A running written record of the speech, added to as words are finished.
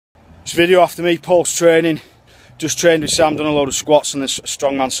This video after me post training. Just trained with Sam, done a load of squats on this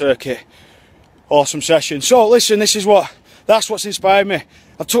strongman circuit. Awesome session. So listen, that's what's inspired me.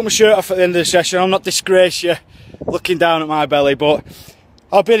 I've took my shirt off at the end of the session. I'm not disgrace you looking down at my belly, but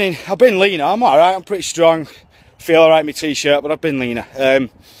I've been leaner. I'm alright, I'm pretty strong. Feel alright in my t-shirt, but I've been leaner.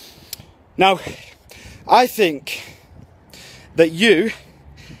 Now, I think that you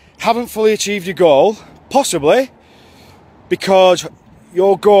haven't fully achieved your goal, possibly because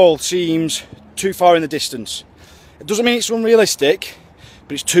your goal seems too far in the distance. It doesn't mean it's unrealistic,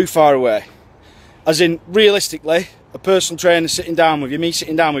 but it's too far away. As in, realistically, a personal trainer sitting down with you, me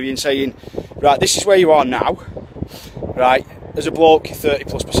sitting down with you and saying, right, this is where you are now, right, as a bloke,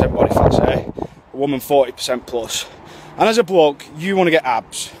 30+% body fat, say, a woman 40% plus, and as a bloke, you want to get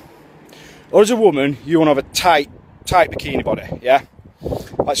abs, or as a woman, you want to have a tight bikini body, yeah,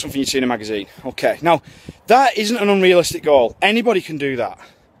 like something you see in a magazine. Okay, now, that isn't an unrealistic goal. Anybody can do that.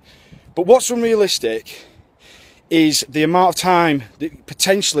 But what's unrealistic is the amount of time that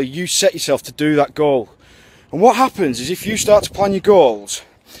potentially you set yourself to do that goal. And what happens is if you start to plan your goals,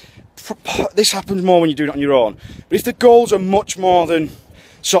 this happens more when you do it on your own, but if the goals are much more than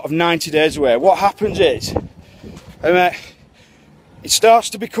sort of 90 days away, what happens is it starts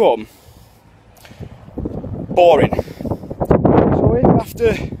to become boring. So if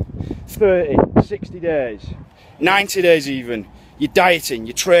after 30, 60 days, 90 days even, you're dieting,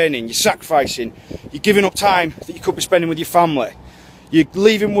 you're training, you're sacrificing, you're giving up time that you could be spending with your family, you're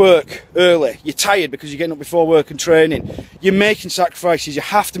leaving work early, you're tired because you're getting up before work and training, you're making sacrifices, you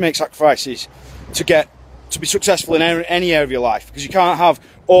have to make sacrifices to be successful in any area of your life, because you can't have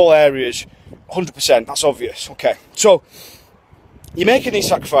all areas 100%, that's obvious. Okay, so you're making these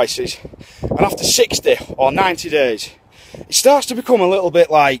sacrifices, and after 60 or 90 days, it starts to become a little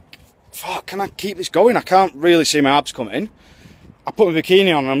bit like, fuck, can I keep this going? I can't really see my abs coming. I put my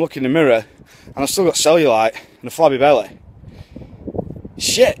bikini on and I'm looking in the mirror and I've still got cellulite and a flabby belly.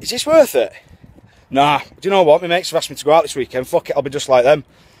 Shit, is this worth it? Nah, do you know what? My mates have asked me to go out this weekend. Fuck it, I'll be just like them.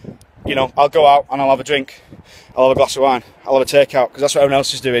 You know, I'll go out and I'll have a drink. I'll have a glass of wine. I'll have a takeout, because that's what everyone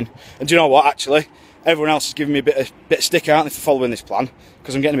else is doing. And do you know what, actually? Everyone else is giving me a bit of stick, aren't they, for following this plan,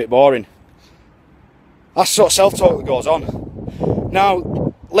 because I'm getting a bit boring. That's sort of self-talk that goes on.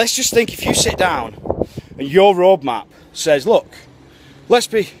 Now, let's just think, if you sit down and your roadmap says, look, let's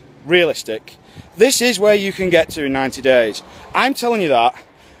be realistic. This is where you can get to in 90 days. I'm telling you that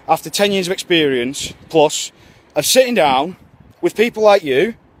after 10 years of experience, plus, of sitting down with people like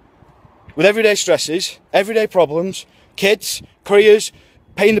you, with everyday stresses, everyday problems, kids, careers,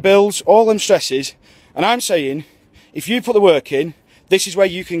 paying the bills, all them stresses, and I'm saying, if you put the work in, this is where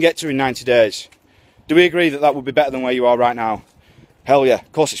you can get to in 90 days. Do we agree that that would be better than where you are right now? Hell yeah,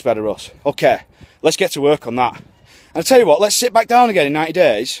 of course it's better, Russ. Okay, let's get to work on that. And I'll tell you what, let's sit back down again in 90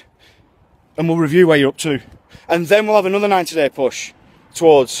 days and we'll review where you're up to. And then we'll have another 90-day push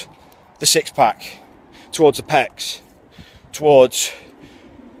towards the six-pack, towards the pecs, towards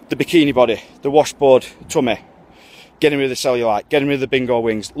the bikini body, the washboard tummy, getting rid of the cellulite, getting rid of the bingo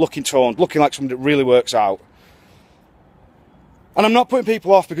wings, looking toned, looking like somebody that really works out. And I'm not putting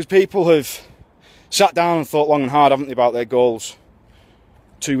people off, because people have sat down and thought long and hard, haven't they, about their goals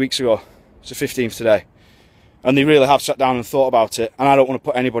 2 weeks ago. It's the 15th today. And they really have sat down and thought about it, and I don't want to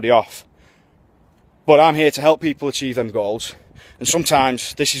put anybody off. But I'm here to help people achieve them goals, and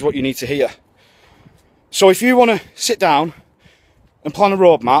sometimes this is what you need to hear. So if you want to sit down and plan a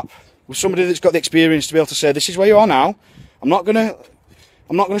roadmap with somebody that's got the experience to be able to say, this is where you are now, I'm not going to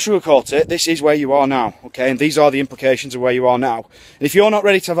sugarcoat it, this is where you are now, okay, and these are the implications of where you are now. And if you're not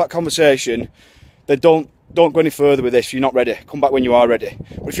ready to have that conversation, then don't go any further with this. If you're not ready, come back when you are ready.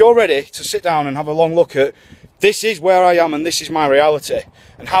 But if you're ready to sit down and have a long look at, this is where I am and this is my reality,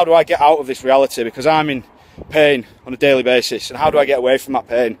 and how do I get out of this reality, because I'm in pain on a daily basis, and how do I get away from that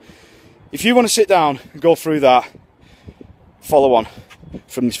pain? If you want to sit down and go through that, follow on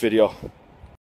from this video.